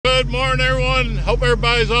Good morning, everyone. Hope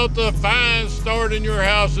everybody's off to a fine start in your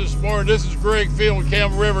house this morning. This is Greg Fenn with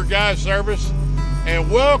Camel River Guide Service,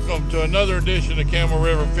 and welcome to another edition of Camel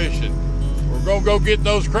River Fishing. We're gonna go get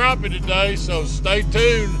those crappie today, so stay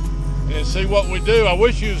tuned and see what we do. I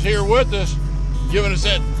wish you was here with us, giving us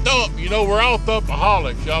that thump. You know, we're all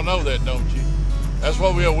thumpaholics. Y'all know that, don't you? That's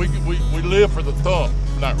what we are. We live for the thump.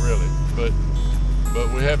 Not really, but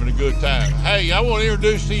we're having a good time. Hey, I want to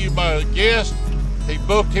introduce to you my guest. He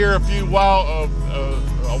booked here a while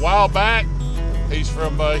back. He's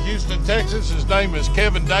from Houston, Texas. His name is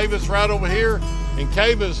Kevin Davis, right over here. And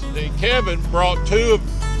Kevin brought two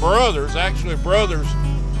brothers, actually brothers.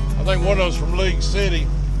 I think one of them's from Lake City.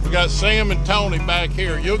 We got Sam and Tony back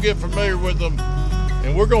here. You'll get familiar with them,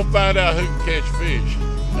 and we're gonna find out who can catch fish.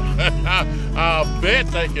 I bet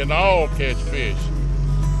they can all catch fish.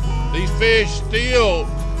 These fish still,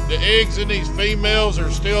 the eggs in these females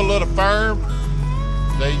are still a little firm.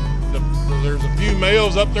 There's a few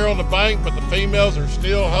males up there on the bank, but the females are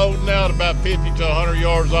still holding out about 50 to 100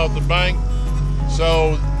 yards off the bank.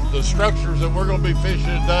 So the structures that we're going to be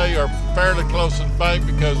fishing today are fairly close to the bank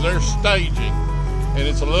because they're staging. And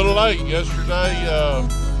it's a little late. Yesterday,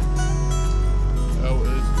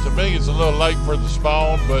 to me, it's a little late for the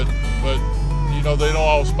spawn, but you know, they don't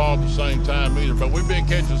all spawn at the same time either. But we've been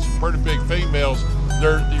catching some pretty big females.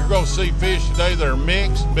 You're going to see fish today that are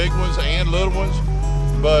mixed, big ones and little ones.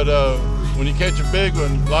 But when you catch a big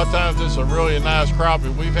one, a lot of times it's a really nice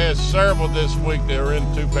crappie. We've had several this week that are in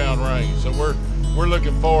the 2-pound range. So we're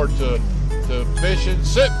looking forward to fishing.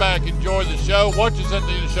 Sit back, enjoy the show. Watch us at the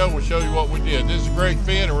end of the show. We'll show you what we did. This is Greg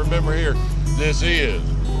Fenn, and remember here, this is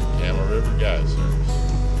Camel River Guide Service.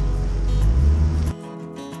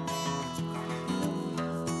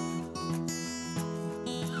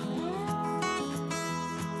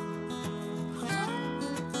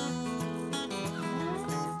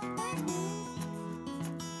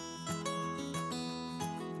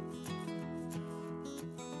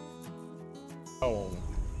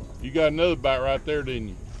 You got another bite right there, didn't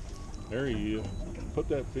you? There he is. Put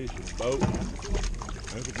that fish in the boat.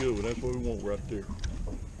 That's a good one. That's what we want right there.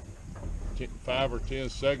 5 or 10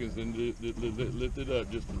 seconds, then lift it up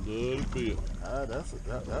just a little bit. That's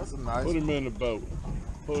a nice. Put him in the boat.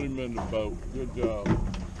 Put him in the boat. Good job.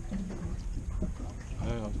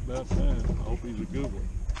 Now it's about time. I hope he's a good one.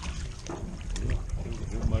 Yeah,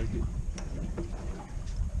 he'll make it.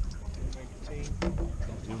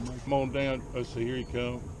 Come on down. Let's see. Here he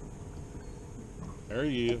comes. There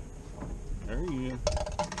he is. There he is.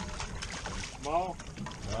 Small?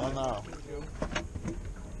 Oh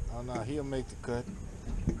no, he'll make the cut.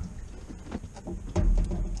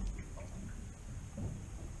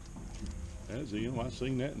 That's him. I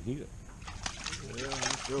seen that and hit. Yeah,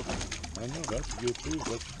 I'm sure. I know, that's a good fish.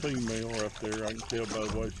 That's a female right there. I can tell by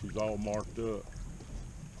the way she's all marked up.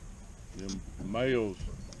 Them males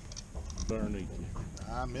underneath you.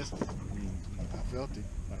 I missed it. I felt it.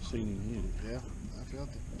 I seen him hit it. Yeah, I felt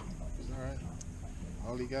it. It's all right.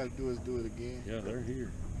 All you got to do is do it again. Yeah, they're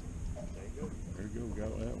here. There you go. There you go.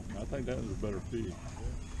 Got that one. I think that was a better fish.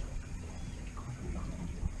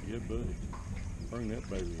 Yeah, buddy. Bring that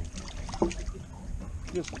baby in.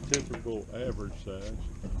 Just a typical average size.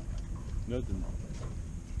 Nothing.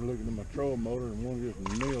 I'm looking at my trolling motor and want to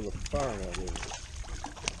just nail the fire out of it.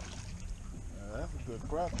 That's a good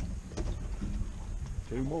crappie.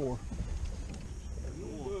 2 more.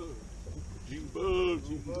 June bugs.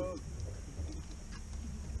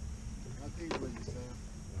 I think when you Sam.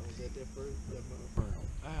 I was at that first.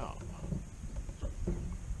 Ow.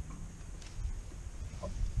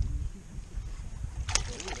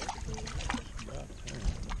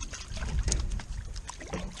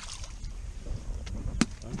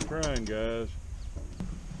 I'm trying, guys.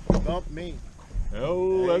 Bump me.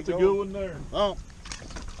 Oh, that's a good one there. Bump.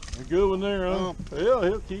 A good one there, huh? Yeah,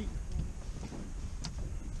 he'll keep.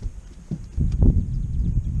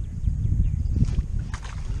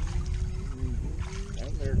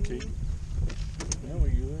 I'm there, Keith. Now we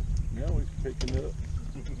good. Now we're picking up.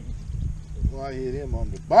 Well, I hit him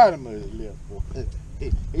on the bottom of his lip, boy.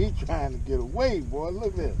 He's trying to get away, boy.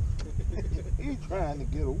 Look at him. He's trying to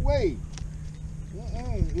get away.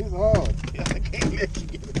 It's hard.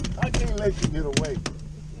 I can't let you get away.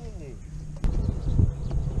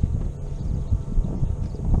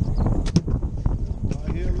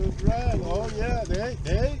 Drive. Oh yeah, there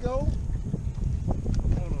you go.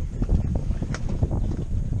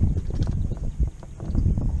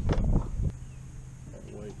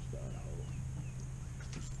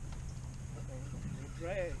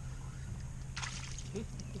 Drag. I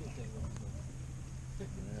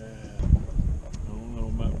don't know,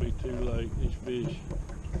 it might be too late. These fish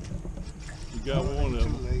you got one of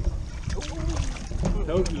them. Too late.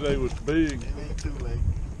 Told you they was big. It ain't too late.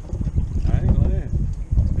 I ain't laughing.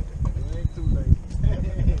 It ain't too late.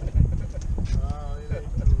 Oh, it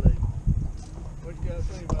ain't too late. What you gotta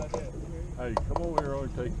say about that? Hey, come over here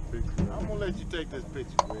and take a picture. I'm gonna let you take this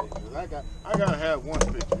picture, Greg, 'cause I gotta have one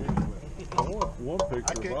picture anyway. I want one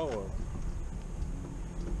picture of all of them.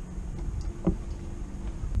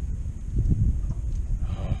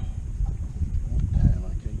 Damn,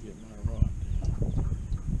 I can't get my rod down.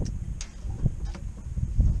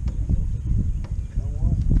 Come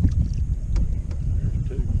on. There's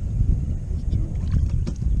two. There's two.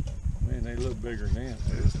 Man, they look bigger than that.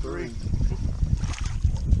 There's three.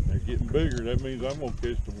 They're getting bigger. That means I'm gonna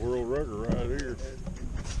catch the world record right here.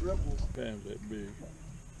 Triples. Damn, that big.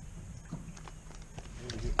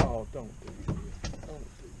 Oh, don't do that. Don't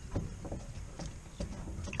do that.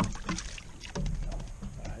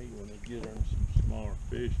 I hate when they get on some smaller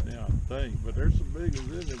fish now, I think. But there's some big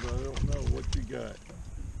ones in there, but I don't know what you got.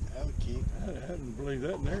 That'll keep. I hadn't believed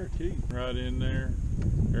that in there, Keith. Right in there.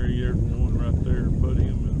 There's one right there. Put him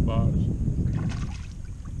in the box.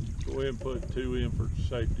 Go ahead and put two in for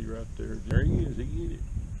safety right there. There he is. He get it.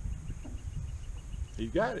 He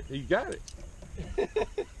got it. He got it.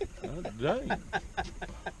 Oh, dang.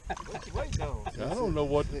 What you waiting on? I don't know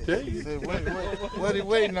what to tell He you. said, what he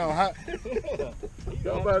waiting on? How?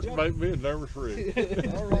 Y'all about to make me a nervous wreck.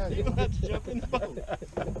 All right. You don't have to jump in the boat.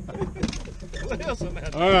 What else am I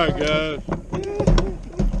All right, guys.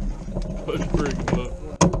 Push freaking look.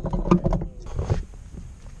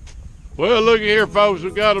 Well, look here, folks.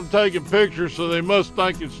 We got them taking pictures, so they must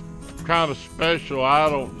think it's kind of special. I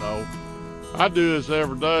don't know. I do this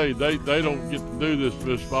every day. They don't get to do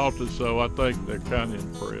this often, so I think they're kind of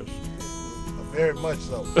impressed. Very much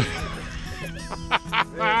so. Very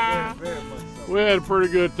much so. We had a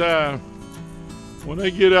pretty good time. When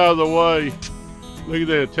they get out of the way, look at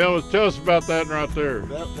that. Tell us about that right there.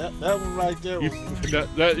 That one right there was.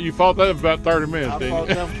 You fought that for about 30 minutes, I didn't fought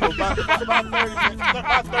you? them for about 30 minutes,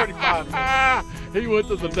 about 35 minutes. He went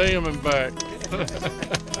to the dam and back.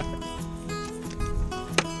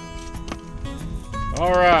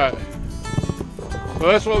 All right. So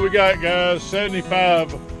that's what we got, guys.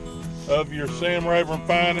 75 of your Sam Rayburn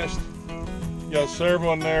finest. Got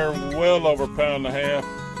several in there, well over 1.5 pounds,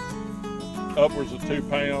 upwards of 2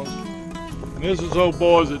 pounds. And this is old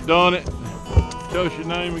boys that done it. Tell us your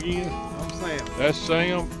name again. I'm Sam. That's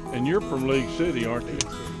Sam, and you're from League City, aren't you?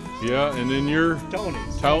 Yeah, and then you're Tony.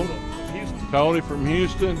 Tony. From Houston. Tony from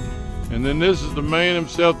Houston. And then this is the man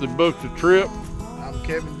himself that booked the trip. I'm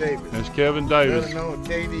Kevin Davis. That's Kevin Davis. Better known as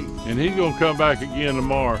KD. And he's gonna come back again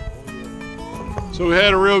tomorrow. So we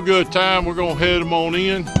had a real good time. We're gonna head them on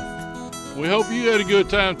in. We hope you had a good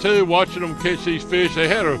time too, watching them catch these fish. We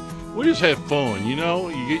just had fun, you know.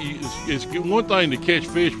 It's one thing to catch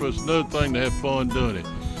fish, but it's another thing to have fun doing it.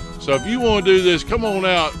 So if you want to do this, come on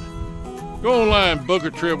out. Go online, book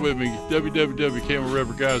a trip with me,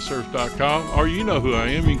 www.camelriverguidesurf.com, or you know who I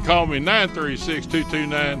am. You can call me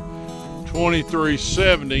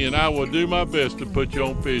 936-229-2370, and I will do my best to put you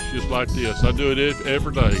on fish just like this. I do it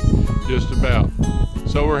every day, just about.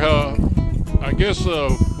 So I guess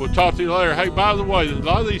we'll talk to you later. Hey, by the way, a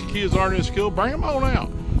lot of these kids aren't in school. Bring them on out.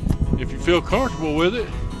 If you feel comfortable with it,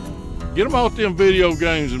 get them off them video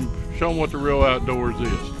games and show them what the real outdoors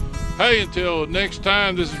is. Hey, until next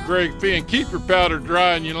time, this is Greg Fenn. Keep your powder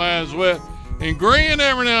dry and your lines wet, and grin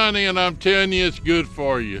every now and then. I'm telling you, it's good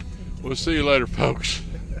for you. We'll see you later, folks.